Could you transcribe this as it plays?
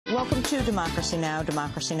Welcome to Democracy Now!,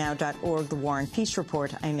 democracynow.org, The War and Peace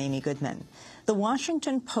Report. I'm Amy Goodman. The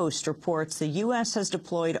Washington Post reports the U.S. has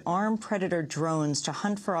deployed armed Predator drones to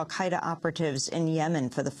hunt for al-Qaeda operatives in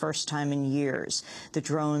Yemen for the first time in years. The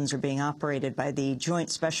drones are being operated by the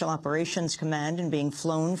Joint Special Operations Command and being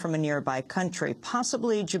flown from a nearby country,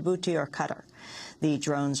 possibly Djibouti or Qatar. The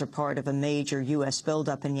drones are part of a major U.S.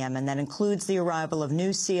 buildup in Yemen that includes the arrival of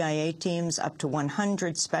new CIA teams, up to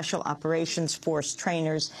 100 Special Operations Force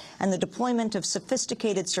trainers, and the deployment of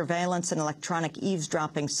sophisticated surveillance and electronic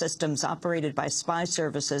eavesdropping systems operated by spy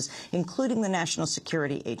services, including the National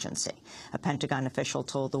Security Agency. A Pentagon official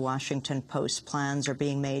told the Washington Post plans are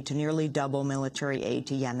being made to nearly double military aid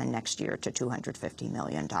to Yemen next year to $250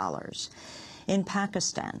 million. In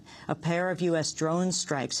Pakistan, a pair of U.S. drone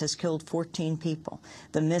strikes has killed 14 people.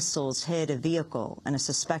 The missiles hit a vehicle and a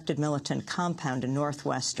suspected militant compound in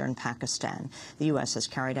northwestern Pakistan. The U.S. has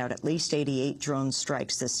carried out at least 88 drone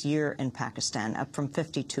strikes this year in Pakistan, up from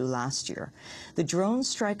 52 last year. The drone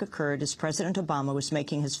strike occurred as President Obama was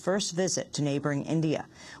making his first visit to neighboring India.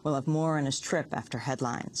 We'll have more on his trip after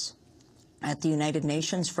headlines. At the United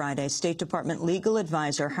Nations Friday, State Department legal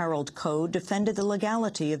advisor Harold Koh defended the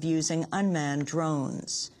legality of using unmanned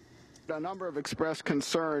drones. A number have expressed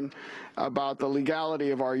concern about the legality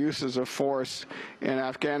of our uses of force in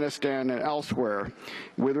Afghanistan and elsewhere.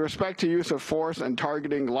 With respect to use of force and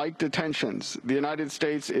targeting like detentions, the United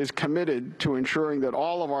States is committed to ensuring that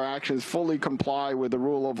all of our actions fully comply with the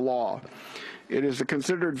rule of law. It is the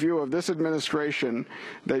considered view of this administration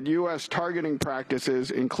that U.S. targeting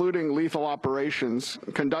practices, including lethal operations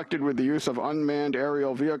conducted with the use of unmanned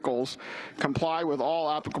aerial vehicles, comply with all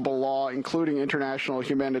applicable law, including international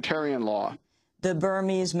humanitarian law. The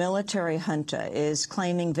Burmese military junta is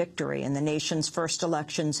claiming victory in the nation's first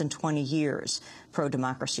elections in 20 years.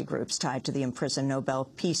 Pro-democracy groups tied to the imprisoned Nobel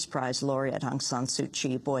Peace Prize laureate Aung San Suu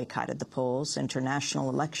Kyi boycotted the polls. International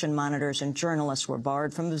election monitors and journalists were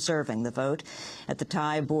barred from observing the vote. At the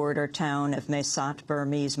Thai border town of Mae Sot,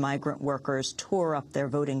 Burmese migrant workers tore up their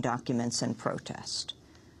voting documents in protest.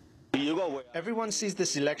 Everyone sees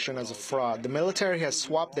this election as a fraud. The military has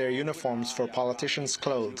swapped their uniforms for politicians'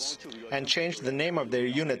 clothes and changed the name of their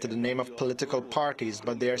unit to the name of political parties,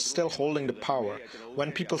 but they are still holding the power.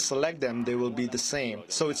 When people select them, they will be the same.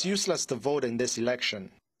 So it's useless to vote in this election.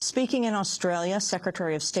 Speaking in Australia,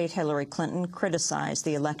 Secretary of State Hillary Clinton criticized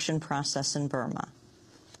the election process in Burma.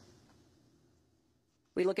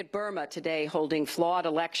 We look at Burma today holding flawed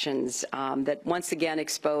elections that once again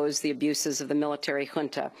expose the abuses of the military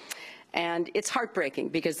junta. And it's heartbreaking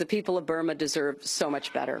because the people of Burma deserve so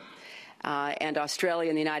much better. And Australia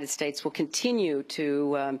and the United States will continue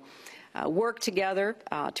to work together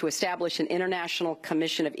to establish an international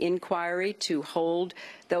commission of inquiry to hold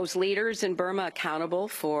those leaders in Burma accountable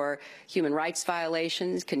for human rights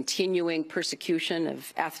violations, continuing persecution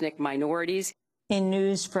of ethnic minorities. In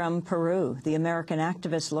news from Peru, the American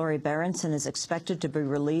activist Lori Berenson is expected to be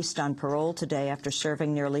released on parole today after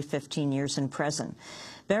serving nearly 15 years in prison.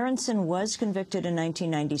 Berenson was convicted in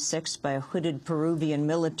 1996 by hooded Peruvian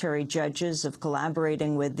military judges of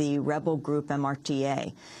collaborating with the rebel group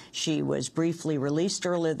MRTA. She was briefly released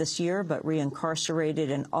earlier this year, but reincarcerated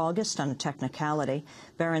in August on a technicality.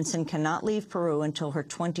 Berenson cannot leave Peru until her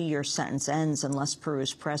 20-year sentence ends unless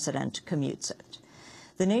Peru's president commutes it.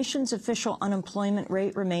 The nation's official unemployment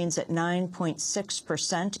rate remains at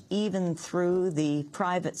 9.6%, even through the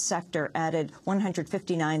private sector added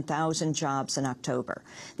 159,000 jobs in October.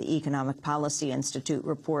 The Economic Policy Institute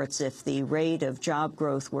reports if the rate of job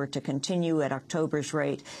growth were to continue at October's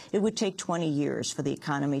rate, it would take 20 years for the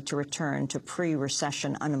economy to return to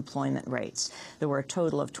pre-recession unemployment rates. There were a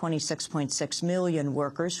total of 26.6 million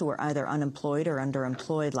workers who were either unemployed or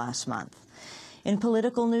underemployed last month. In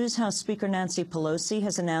political news, House Speaker Nancy Pelosi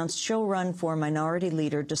has announced she'll run for minority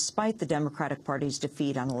leader despite the Democratic Party's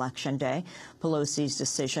defeat on Election Day. Pelosi's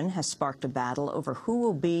decision has sparked a battle over who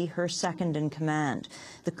will be her second in command.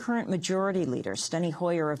 The current majority leader, Steny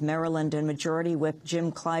Hoyer of Maryland, and Majority Whip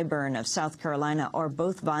Jim Clyburn of South Carolina are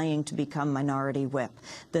both vying to become minority whip,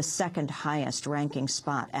 the second highest ranking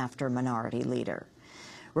spot after minority leader.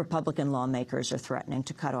 Republican lawmakers are threatening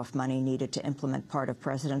to cut off money needed to implement part of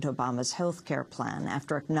President Obama's health care plan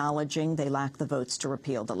after acknowledging they lack the votes to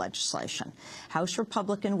repeal the legislation. House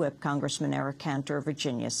Republican Whip Congressman Eric Cantor of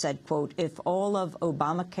Virginia said, quote, "If all of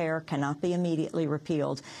Obamacare cannot be immediately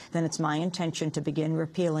repealed, then it's my intention to begin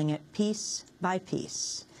repealing it piece by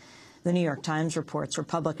piece." The New York Times reports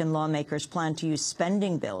Republican lawmakers plan to use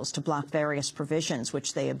spending bills to block various provisions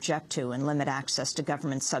which they object to and limit access to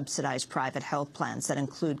government-subsidized private health plans that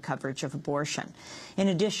include coverage of abortion. In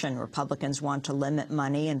addition, Republicans want to limit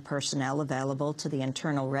money and personnel available to the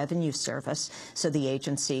Internal Revenue Service so the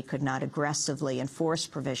agency could not aggressively enforce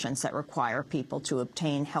provisions that require people to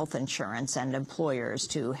obtain health insurance and employers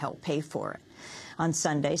to help pay for it. On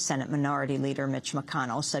Sunday, Senate Minority Leader Mitch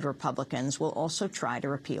McConnell said Republicans will also try to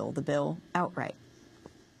repeal the bill outright.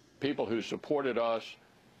 People who supported us,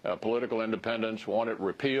 political independents, want it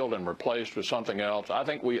repealed and replaced with something else. I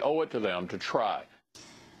think we owe it to them to try.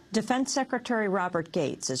 Defense Secretary Robert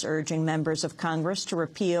Gates is urging members of Congress to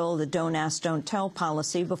repeal the Don't Ask, Don't Tell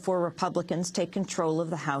policy before Republicans take control of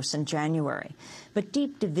the House in January. But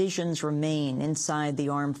deep divisions remain inside the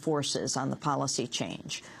armed forces on the policy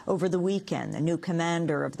change. Over the weekend, the new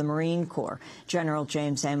commander of the Marine Corps, General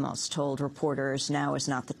James Amos, told reporters now is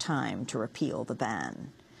not the time to repeal the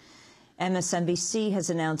ban. MSNBC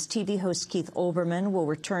has announced TV host Keith Olbermann will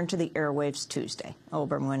return to the airwaves Tuesday.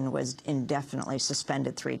 Olbermann was indefinitely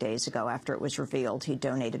suspended 3 days ago after it was revealed he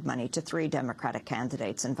donated money to 3 Democratic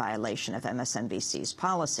candidates in violation of MSNBC's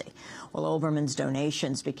policy. While Olbermann's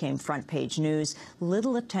donations became front-page news,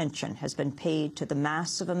 little attention has been paid to the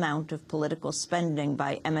massive amount of political spending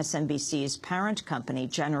by MSNBC's parent company,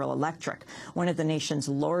 General Electric, one of the nation's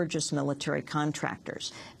largest military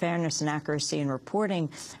contractors. Fairness and Accuracy in Reporting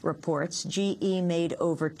reports GE made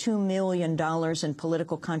over $2 million in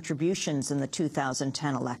political contributions in the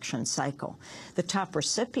 2010 election cycle. The top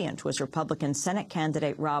recipient was Republican Senate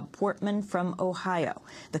candidate Rob Portman from Ohio.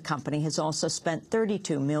 The company has also spent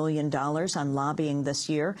 $32 million on lobbying this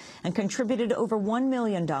year and contributed over $1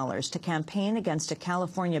 million to campaign against a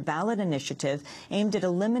California ballot initiative aimed at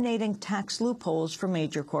eliminating tax loopholes for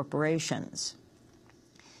major corporations.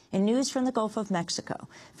 In news from the Gulf of Mexico,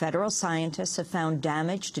 federal scientists have found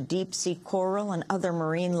damage to deep-sea coral and other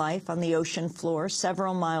marine life on the ocean floor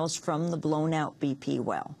several miles from the blown-out BP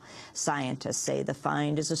well. Scientists say the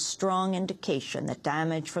find is a strong indication that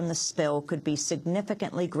damage from the spill could be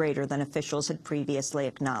significantly greater than officials had previously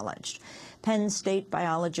acknowledged. Penn State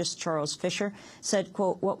biologist Charles Fisher said,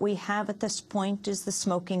 quote, "What we have at this point is the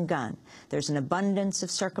smoking gun. There's an abundance of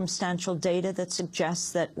circumstantial data that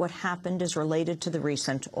suggests that what happened is related to the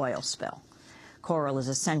recent oil spill." Coral is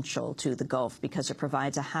essential to the Gulf because it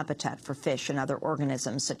provides a habitat for fish and other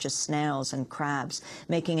organisms such as snails and crabs,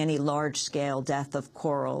 making any large-scale death of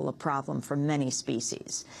coral a problem for many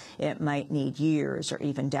species. It might need years or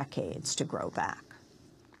even decades to grow back.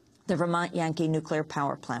 The Vermont Yankee nuclear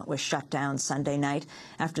power plant was shut down Sunday night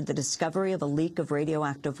after the discovery of a leak of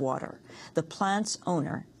radioactive water. The plant's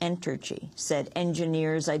owner, Entergy, said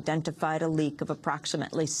engineers identified a leak of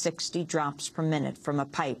approximately 60 drops per minute from a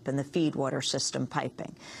pipe in the feed water system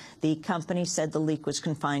piping. The company said the leak was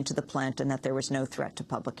confined to the plant and that there was no threat to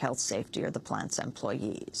public health safety or the plant's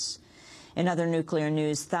employees. In other nuclear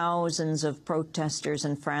news, thousands of protesters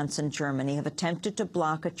in France and Germany have attempted to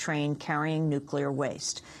block a train carrying nuclear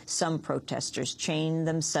waste. Some protesters chained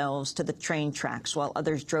themselves to the train tracks while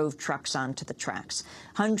others drove trucks onto the tracks.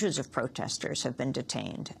 Hundreds of protesters have been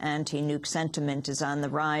detained. Anti-nuke sentiment is on the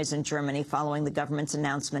rise in Germany following the government's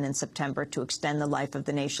announcement in September to extend the life of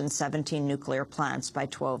the nation's 17 nuclear plants by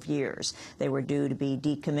 12 years. They were due to be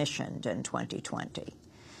decommissioned in 2020.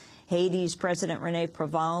 Haiti's President René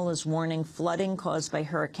Préval is warning flooding caused by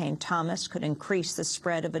Hurricane Thomas could increase the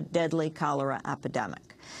spread of a deadly cholera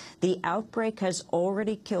epidemic. The outbreak has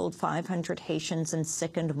already killed 500 Haitians and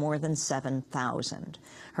sickened more than 7,000.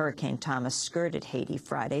 Hurricane Thomas skirted Haiti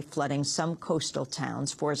Friday, flooding some coastal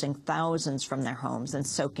towns, forcing thousands from their homes and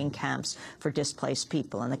soaking camps for displaced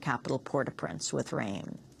people in the capital Port-au-Prince with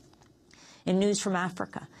rain. In news from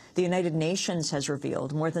Africa, the United Nations has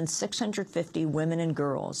revealed more than 650 women and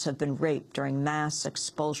girls have been raped during mass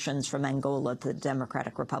expulsions from Angola to the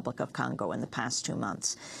Democratic Republic of Congo in the past 2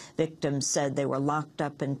 months. Victims said they were locked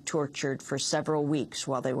up and tortured for several weeks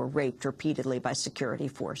while they were raped repeatedly by security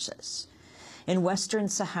forces. In Western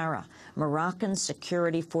Sahara, Moroccan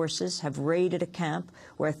security forces have raided a camp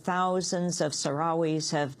where thousands of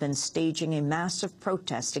Sahrawis have been staging a massive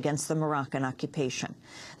protest against the Moroccan occupation.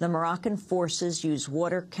 The Moroccan forces used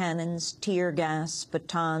water cannons, tear gas,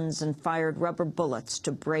 batons, and fired rubber bullets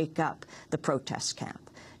to break up the protest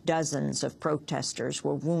camp. Dozens of protesters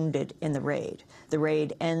were wounded in the raid. The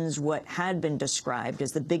raid ends what had been described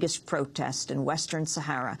as the biggest protest in Western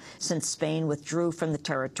Sahara since Spain withdrew from the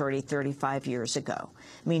territory 35 years ago.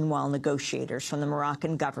 Meanwhile, negotiators from the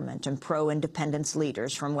Moroccan government and pro-independence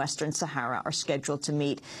leaders from Western Sahara are scheduled to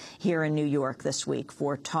meet here in New York this week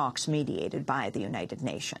for talks mediated by the United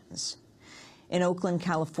Nations. In Oakland,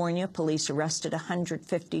 California, police arrested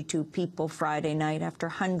 152 people Friday night after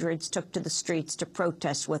hundreds took to the streets to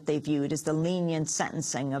protest what they viewed as the lenient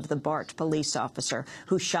sentencing of the BART police officer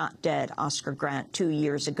who shot dead Oscar Grant 2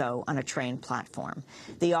 years ago on a train platform.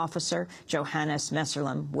 The officer, Johannes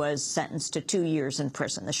Messerlim, was sentenced to 2 years in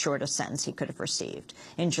prison, the shortest sentence he could have received.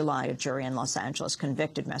 In July, a jury in Los Angeles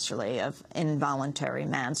convicted Messerlim of involuntary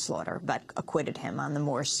manslaughter, but acquitted him on the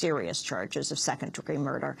more serious charges of second-degree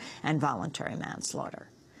murder and voluntary manslaughter.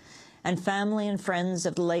 And family and friends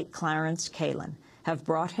of the late Clarence Kalin have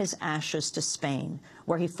brought his ashes to Spain,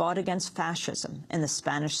 where he fought against fascism in the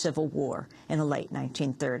Spanish Civil War in the late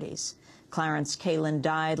 1930s. Clarence Kalin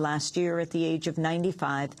died last year at the age of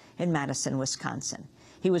 95 in Madison, Wisconsin.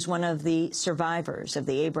 He was one of the survivors of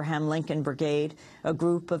the Abraham Lincoln Brigade, a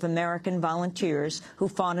group of American volunteers who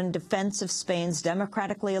fought in defense of Spain's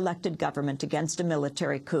democratically elected government against a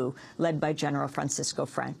military coup led by General Francisco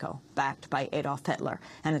Franco, backed by Adolf Hitler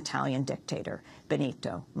and Italian dictator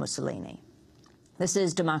Benito Mussolini. This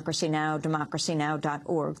is Democracy Now!,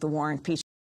 democracynow.org, the War and Peace